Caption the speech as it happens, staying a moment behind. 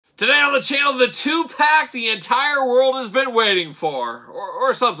Today on the channel, the two-pack the entire world has been waiting for,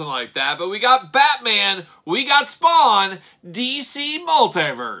 or something like that. But we got Batman, we got Spawn, DC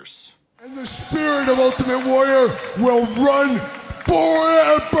Multiverse. And the spirit of Ultimate Warrior will run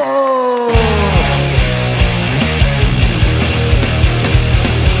forever!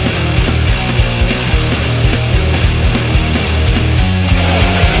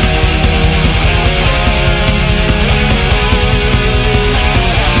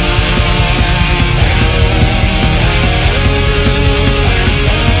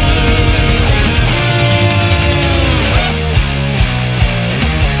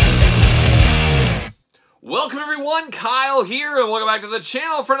 Welcome everyone, Kyle here, and welcome back to the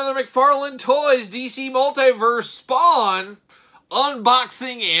channel for another Mcfarlane Toys DC Multiverse Spawn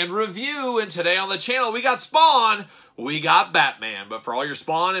unboxing and review. And today on the channel, we got Spawn, we got Batman. But for all your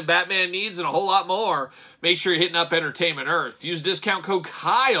Spawn and Batman needs and a whole lot more, make sure you're hitting up Entertainment Earth. Use discount code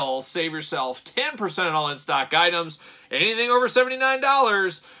KYLE, save yourself 10% on all in-stock items. Anything over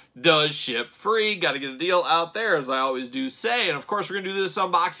 $79 does ship free. Got to get a deal out there, as I always do say. And of course, we're going to do this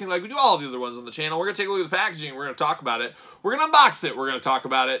unboxing like we do all the other ones on the channel. We're going to take a look at the packaging. We're going to talk about it. We're going to unbox it. We're going to talk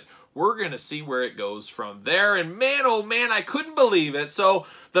about it. We're going to see where it goes from there. And man, oh man, I couldn't believe it. So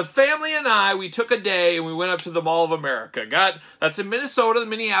the family and I, we took a day and we went up to the Mall of America. That's in Minnesota, the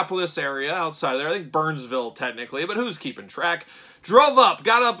Minneapolis area outside of there. I think Burnsville technically, but who's keeping track? Drove up,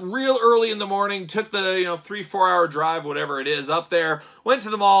 got up real early in the morning, took the 3-4 hour drive, whatever it is, up there, went to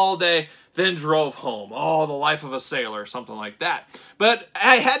the mall all day, then drove home. Oh, the life of a sailor, something like that. But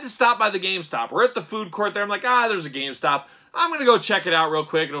I had to stop by the GameStop. We're at the food court there. I'm like, there's a GameStop. I'm going to go check it out real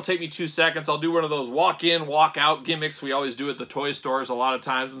quick. It'll take me 2 seconds. I'll do one of those walk in, walk out gimmicks we always do at the toy stores a lot of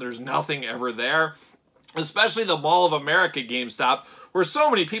times when there's nothing ever there. Especially the Mall of America GameStop, where so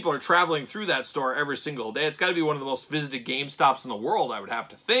many people are traveling through that store every single day. It's got to be one of the most visited GameStops in the world, I would have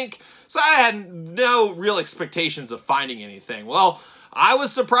to think. So I had no real expectations of finding anything. Well, I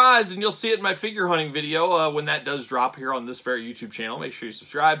was surprised, and you'll see it in my figure hunting video when that does drop here on this very YouTube channel. Make sure you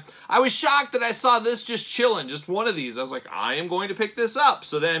subscribe. I was shocked that I saw this just chilling, just one of these. I was like, I am going to pick this up.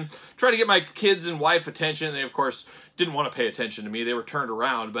 So then try to get my kids and wife attention. They, of course, didn't want to pay attention to me. They were turned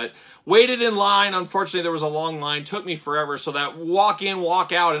around, but waited in line. Unfortunately, there was a long line. Took me forever, so that walk in,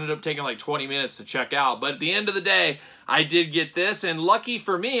 walk out ended up taking like 20 minutes to check out. But at the end of the day, I did get this, and lucky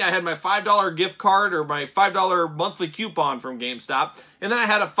for me, I had my $5 gift card or my $5 monthly coupon from GameStop, and then I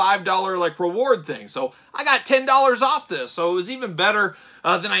had a $5 like reward thing. So I got $10 off this, so it was even better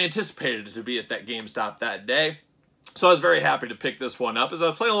than I anticipated it to be at that GameStop that day. So I was very happy to pick this one up. As I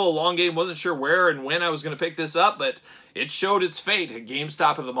was playing a little long game, wasn't sure where and when I was going to pick this up, but it showed its fate at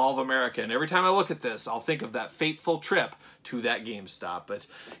GameStop at the Mall of America. And every time I look at this, I'll think of that fateful trip to that GameStop. But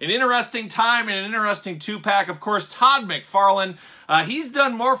an interesting time and an interesting two-pack. Of course, Todd McFarlane, he's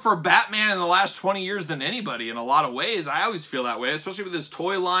done more for Batman in the last 20 years than anybody in a lot of ways. I always feel that way, especially with his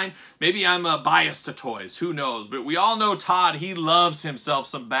toy line. Maybe I'm biased to toys, who knows? But we all know Todd, he loves himself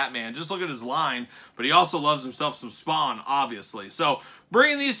some Batman. Just look at his line, but he also loves himself some Spawn, obviously. So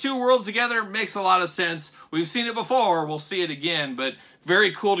bringing these two worlds together makes a lot of sense. We've seen it before, we'll see it again, but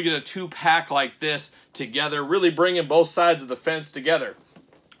very cool to get a two-pack like this together, really bringing both sides of the fence together.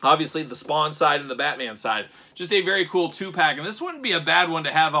 Obviously, the Spawn side and the Batman side. Just a very cool two-pack, and this wouldn't be a bad one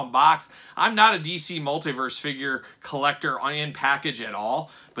to have unboxed. I'm not a DC Multiverse figure collector in package at all,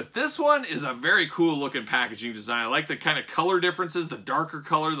 but this one is a very cool looking packaging design. I like the kind of color differences, the darker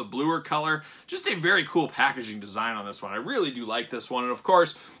color, the bluer color. Just a very cool packaging design on this one. I really do like this one, and of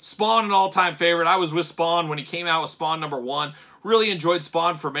course, Spawn, an all-time favorite. I was with Spawn when he came out with Spawn #1. Really enjoyed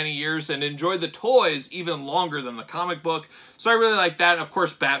Spawn for many years and enjoyed the toys even longer than the comic book. So I really like that. And of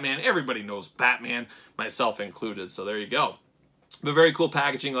course, Batman. Everybody knows Batman, myself included. So there you go. But very cool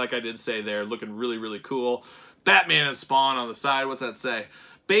packaging, like I did say there. Looking really, really cool. Batman and Spawn on the side. What's that say?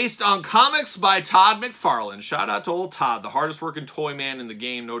 Based on comics by Todd McFarlane. Shout out to old Todd, the hardest working toy man in the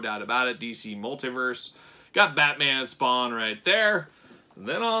game, no doubt about it. DC Multiverse. Got Batman and Spawn right there. And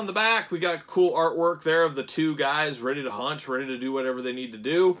then on the back, we got cool artwork there of the two guys ready to hunt, ready to do whatever they need to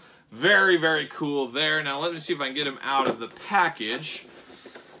do. Very, very cool there. Now, let me see if I can get him out of the package.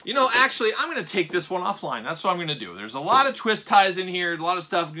 Actually, I'm going to take this one offline. That's what I'm going to do. There's a lot of twist ties in here, a lot of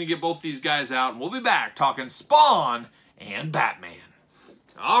stuff. I'm going to get both these guys out, and we'll be back talking Spawn and Batman.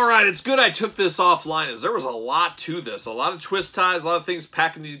 All right, it's good I took this offline, as there was a lot to this. A lot of twist ties, a lot of things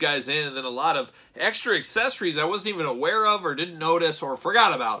packing these guys in, and then a lot of extra accessories I wasn't even aware of or didn't notice or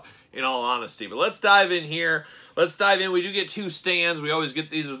forgot about, in all honesty. But let's dive in here. Let's dive in. We do get two stands. We always get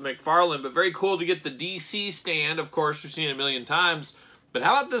these with McFarlane, but very cool to get the DC stand. Of course, we've seen it a million times. But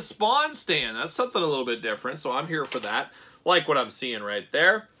how about this Spawn stand? That's something a little bit different, so I'm here for that. Like what I'm seeing right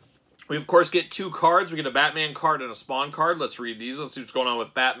there. We, of course, get 2 cards. We get a Batman card and a Spawn card. Let's read these. Let's see what's going on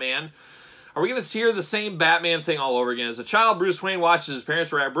with Batman. Are we going to see the same Batman thing all over again? As a child, Bruce Wayne watches his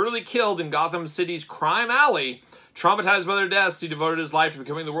parents were brutally killed in Gotham City's crime alley. Traumatized by their deaths, he devoted his life to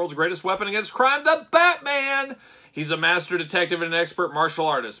becoming the world's greatest weapon against crime, the Batman! He's a master detective and an expert martial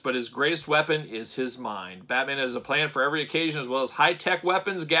artist, but his greatest weapon is his mind. Batman has a plan for every occasion, as well as high-tech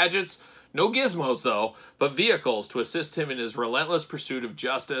weapons, gadgets, no gizmos, though, but vehicles to assist him in his relentless pursuit of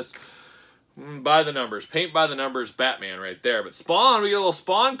justice. By the numbers. Paint by the numbers Batman right there. But Spawn, we get a little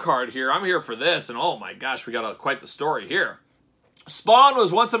Spawn card here. I'm here for this, and oh my gosh, we got quite the story here. Spawn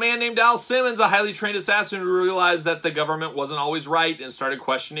was once a man named Al Simmons, a highly trained assassin who realized that the government wasn't always right and started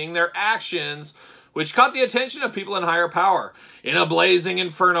questioning their actions, which caught the attention of people in higher power. In a blazing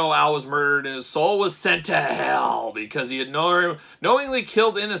inferno, Al was murdered and his soul was sent to hell because he had knowingly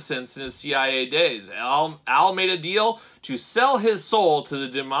killed innocents in his CIA days. Al made a deal to sell his soul to the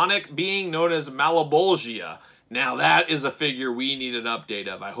demonic being known as Malebolgia. Now that is a figure we need an update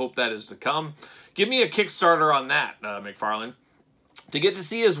of. I hope that is to come. Give me a Kickstarter on that, Mcfarlane. To get to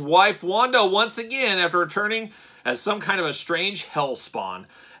see his wife Wanda once again after returning as some kind of a strange hell spawn.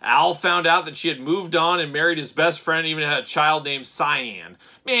 Al found out that she had moved on and married his best friend, even had a child named Cyan.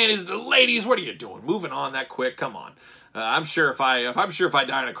 Man, ladies, what are you doing? Moving on that quick? Come on. I'm sure if I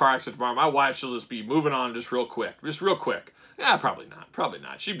die in a car accident tomorrow, my wife she'll just be moving on just real quick. Just real quick. Yeah, probably not. Probably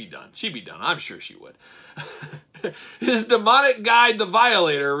not. She'd be done. She'd be done. I'm sure she would. His demonic guide, the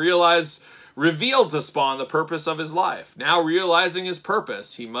Violator, revealed to Spawn the purpose of his life. Now realizing his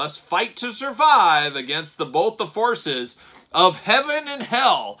purpose, he must fight to survive against both the forces of heaven and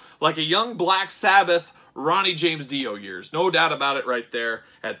hell, like a young Black Sabbath Ronnie James Dio years. No doubt about it right there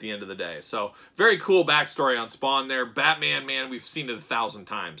at the end of the day. So, very cool backstory on Spawn there. Batman, man, we've seen it 1,000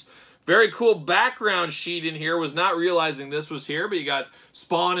 times. Very cool background sheet in here. Was not realizing this was here, but you got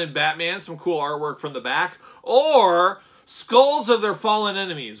Spawn and Batman, some cool artwork from the back. Or skulls of their fallen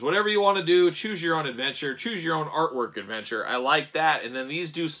enemies. Whatever you want to do, choose your own adventure. Choose your own artwork adventure. I like that. And then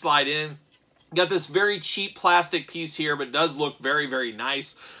these do slide in. Got this very cheap plastic piece here, but does look very, very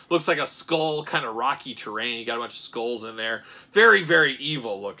nice. Looks like a skull, kind of rocky terrain. You got a bunch of skulls in there. Very, very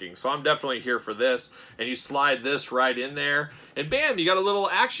evil looking. So I'm definitely here for this. And you slide this right in there. And bam, you got a little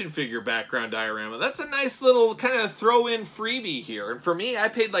action figure background diorama. That's a nice little kind of throw-in freebie here. And for me, I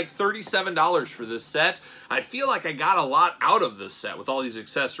paid like $37 for this set. I feel like I got a lot out of this set with all these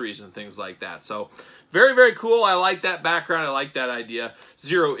accessories and things like that. So very, very cool. I like that background. I like that idea.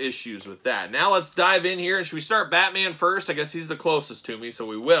 Zero issues with that. Now let's dive in here. And should we start Batman first? I guess he's the closest to me, so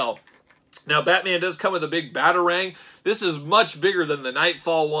we will. Now, Batman does come with a big Batarang. This is much bigger than the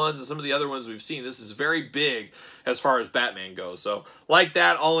Nightfall ones and some of the other ones we've seen. This is very big as far as Batman goes. So, like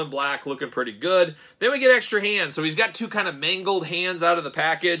that, all in black, looking pretty good. Then we get extra hands. So he's got 2 kind of mangled hands out of the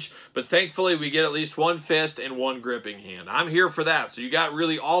package, but thankfully we get at least 1 fist and 1 gripping hand. I'm here for that. So you got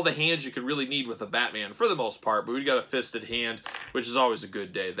really all the hands you could really need with a Batman for the most part, but we got a fisted hand, which is always a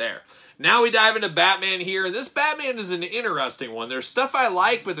good day there. Now we dive into Batman here, and this Batman is an interesting one. There's stuff I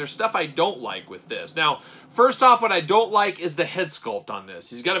like, but there's stuff I don't like with this. Now, first off, what I don't like is the head sculpt on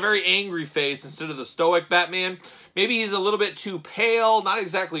this. He's got a very angry face instead of the stoic Batman. Maybe he's a little bit too pale, not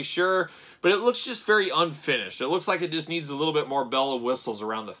exactly sure, but it looks just very unfinished. It looks like it just needs a little bit more bell and whistles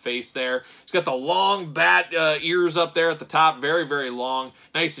around the face there. He's got the long bat ears up there at the top, very, very long,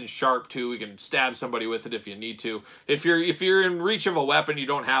 nice and sharp too. We can stab somebody with it if you need to. If you're in reach of a weapon, you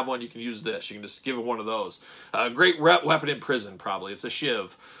don't have one, you can use this. You can just give it one of those. Great weapon in prison, probably. It's a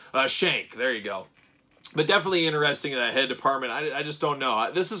shiv. Shank, there you go. But definitely interesting in that head department. I just don't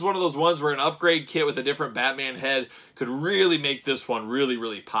know. This is one of those ones where an upgrade kit with a different Batman head could really make this one really,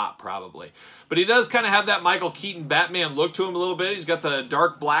 really pop, probably. But he does kind of have that Michael Keaton Batman look to him a little bit. He's got the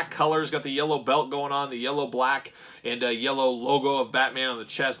dark black colors, got the yellow belt going on, the yellow, black, and a yellow logo of Batman on the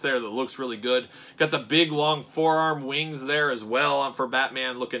chest there that looks really good. Got the big, long forearm wings there as well for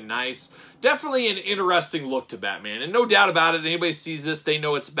Batman, looking nice. Definitely an interesting look to Batman, and no doubt about it, anybody sees this, they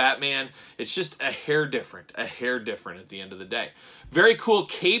know it's Batman. It's just a hair different at the end of the day. Very cool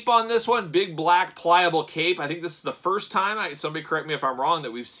cape on this one, big black pliable cape. I think this is the first time, somebody correct me if I'm wrong,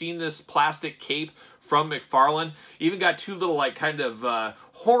 that we've seen this plastic cape from Mcfarlane. Even got 2 little like kind of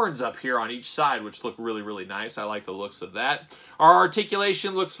horns up here on each side, which look really, really nice. I like the looks of that. Our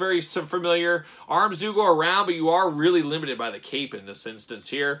articulation looks very familiar. Arms do go around, but you are really limited by the cape in this instance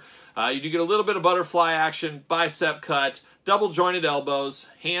here. You do get a little bit of butterfly action, bicep cut, double jointed elbows,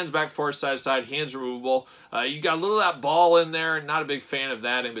 hands back forth, side to side, hands removable. You got a little of that ball in there, not a big fan of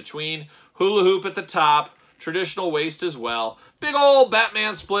that in between. Hula hoop at the top, traditional waist as well. Big old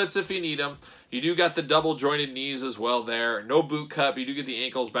Batman splits if you need them. You do got the double jointed knees as well there. No boot cut, but you do get the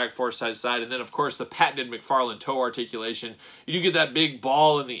ankles back forth side to side. And then, of course, the patented Mcfarlane toe articulation. You do get that big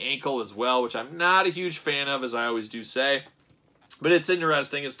ball in the ankle as well, which I'm not a huge fan of, as I always do say. But it's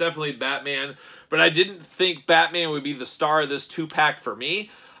interesting. It's definitely Batman. But I didn't think Batman would be the star of this 2-pack for me.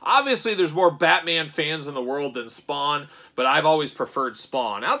 Obviously, there's more Batman fans in the world than Spawn, but I've always preferred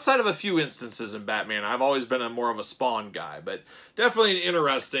Spawn. Outside of a few instances in Batman, I've always been more of a Spawn guy, but definitely an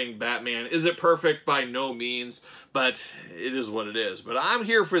interesting Batman. Is it perfect? By no means, but it is what it is. But I'm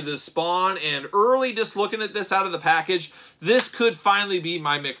here for this Spawn, and early just looking at this out of the package, this could finally be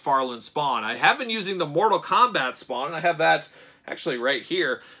my Mcfarlane Spawn. I have been using the Mortal Kombat Spawn, and I have that actually right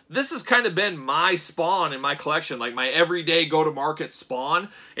here. This has kind of been my Spawn in my collection, like my everyday go-to-market Spawn,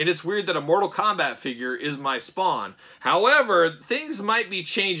 and it's weird that a Mortal Kombat figure is my Spawn. However, things might be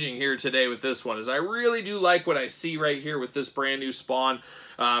changing here today with this one, as I really do like what I see right here with this brand new Spawn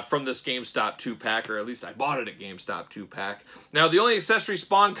from this GameStop 2-pack, or at least I bought it at GameStop 2-pack. Now, the only accessory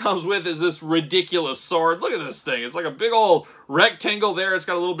Spawn comes with is this ridiculous sword. Look at this thing. It's like a big old rectangle there. It's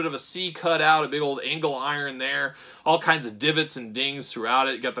got a little bit of a C cut out, a big old angle iron there, all kinds of divots and dings throughout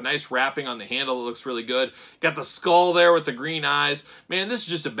it. You got the nice wrapping on the handle that looks really good. Got the skull there with the green eyes. Man, this is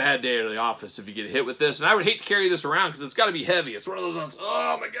just a bad day at the office if you get hit with this. And I would hate to carry this around because it's got to be heavy. It's one of those ones,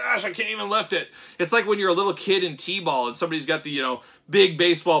 oh my gosh, I can't even lift it. It's like when you're a little kid in T-ball and somebody's got the, big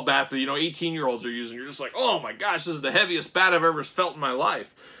baseball bat that, 18-year-olds are using. You're just like, oh my gosh, this is the heaviest bat I've ever felt in my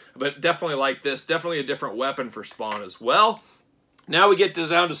life. But definitely like this. Definitely a different weapon for Spawn as well. Now we get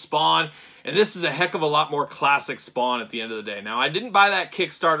down to Spawn, and this is a heck of a lot more classic Spawn at the end of the day. Now, I didn't buy that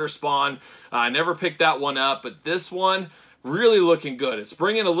Kickstarter Spawn. I never picked that one up, but this one, really looking good. It's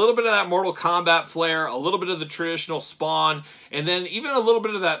bringing a little bit of that Mortal Kombat flair, a little bit of the traditional Spawn, and then even a little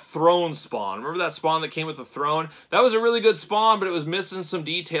bit of that throne Spawn. Remember that Spawn that came with the throne? That was a really good Spawn, but it was missing some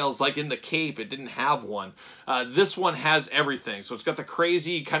details, like in the cape. It didn't have one. This one has everything. So it's got the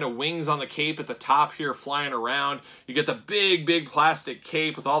crazy kind of wings on the cape at the top here flying around. You get the big, big plastic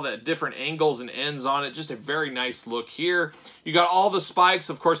cape with all the different angles and ends on it. Just a very nice look here. You got all the spikes.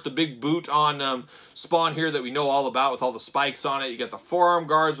 Of course, the big boot on Spawn here that we know all about with all the spikes on it. You got the forearm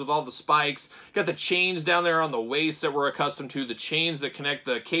guards with all the spikes. You got the chains down there on the waist that we're accustomed to. The chains that connect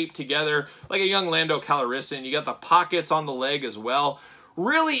the cape together like a young Lando Calrissian. You got the pockets on the leg as well.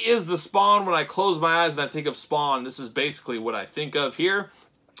 Really is the Spawn. When I close my eyes and I think of Spawn, this is basically what I think of here.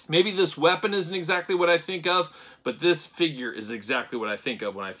 Maybe this weapon isn't exactly what I think of, but this figure is exactly what I think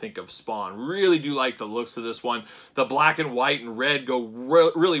of when I think of Spawn. Really do like the looks of this one. The black and white and red go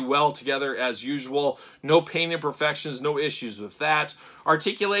really well together as usual. No paint imperfections, no issues with that.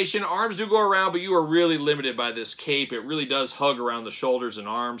 Articulation, arms do go around, but you are really limited by this cape. It really does hug around the shoulders and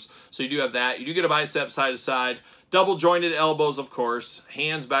arms, so you do have that. You do get a bicep side to side. Double jointed elbows, of course.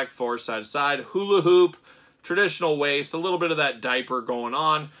 Hands back forth, side to side. Hula hoop. Traditional waist, a little bit of that diaper going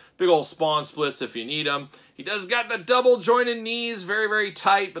on. Big old Spawn splits if you need them. He does got the double jointed knees, very, very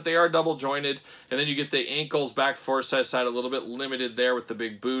tight, but they are double jointed. And then you get the ankles back forth, side to side, a little bit limited there with the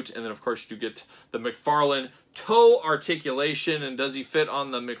big boot. And then, of course, you get the Mcfarlane toe articulation. And does he fit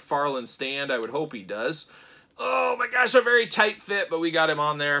on the Mcfarlane stand? I would hope he does. Oh my gosh, a very tight fit, but we got him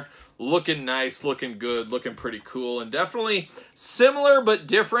on there. Looking nice, looking good, looking pretty cool, and definitely similar but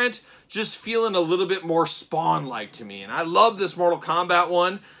different, just feeling a little bit more Spawn-like to me. And I love this Mortal Kombat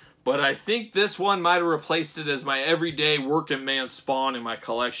one, but I think this one might have replaced it as my everyday working man Spawn in my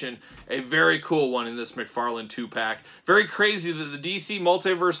collection. A very cool one in this Mcfarlane 2-pack. Very crazy that the DC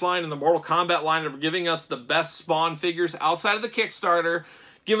Multiverse line and the Mortal Kombat line are giving us the best Spawn figures outside of the Kickstarter,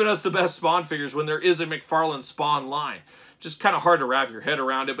 giving us the best Spawn figures when there is a Mcfarlane Spawn line. Just kind of hard to wrap your head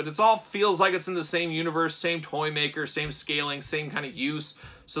around it, but it all feels like it's in the same universe, same toy maker, same scaling, same kind of use,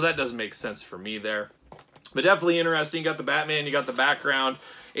 so that doesn't make sense for me there. But definitely interesting. You got the Batman, you got the background.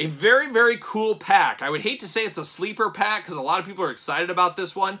 A very, very cool pack. I would hate to say it's a sleeper pack because a lot of people are excited about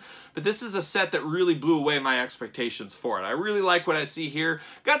this one, but this is a set that really blew away my expectations for it. I really like what I see here.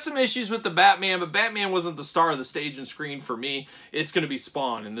 Got some issues with the Batman, but Batman wasn't the star of the stage and screen for me. It's going to be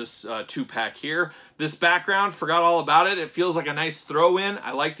Spawn in this 2-pack here. This background, forgot all about it. It feels like a nice throw-in.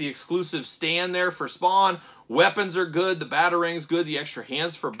 I like the exclusive stand there for Spawn. Weapons are good. The Batarangs good. The extra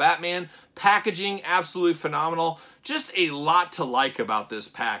hands for Batman. Packaging, absolutely phenomenal. Just a lot to like about this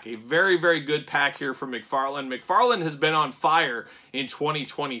pack. A very, very good pack here from Mcfarlane. Mcfarlane has been on fire in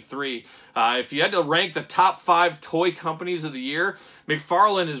 2023. If you had to rank the top 5 toy companies of the year,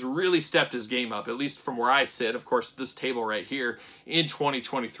 McFarlane has really stepped his game up, at least from where I sit. Of course, this table right here in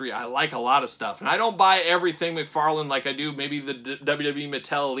 2023, I like a lot of stuff. And I don't buy everything McFarlane like I do maybe the WWE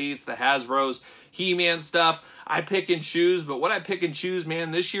Mattel Elites, the Hasbro's, He-Man stuff. I pick and choose, but what I pick and choose,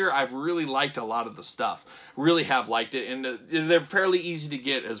 man, this year I've really liked a lot of the stuff. Really have liked it, and they're fairly easy to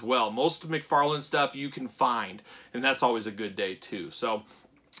get as well. Most of McFarlane stuff you can find, and that's always a good day too. So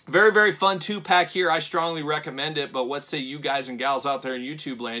very, very fun 2-pack here. I strongly recommend it, but what say you guys and gals out there in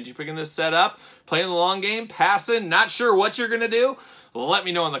YouTube land? You picking this set up, playing the long game, passing, not sure what you're going to do? Let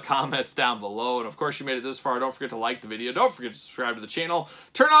me know in the comments down below. And of course, you made it this far. Don't forget to like the video. Don't forget to subscribe to the channel.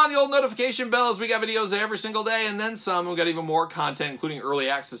 Turn on the old notification bells. We got videos every single day and then some. We got even more content, including early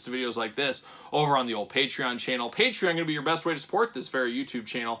access to videos like this over on the old Patreon channel. Patreon going to be your best way to support this very YouTube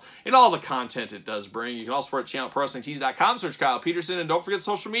channel and all the content it does bring. You can also support the channel at ProWrestlingTees.com. Search Kyle Peterson. And don't forget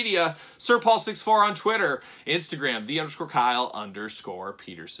social media. SirPaul64 on Twitter, Instagram, _Kyle_Peterson.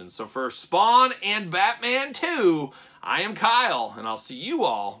 So for Spawn and Batman 2, I am Kyle, and I'll see you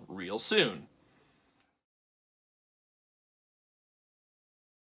all real soon.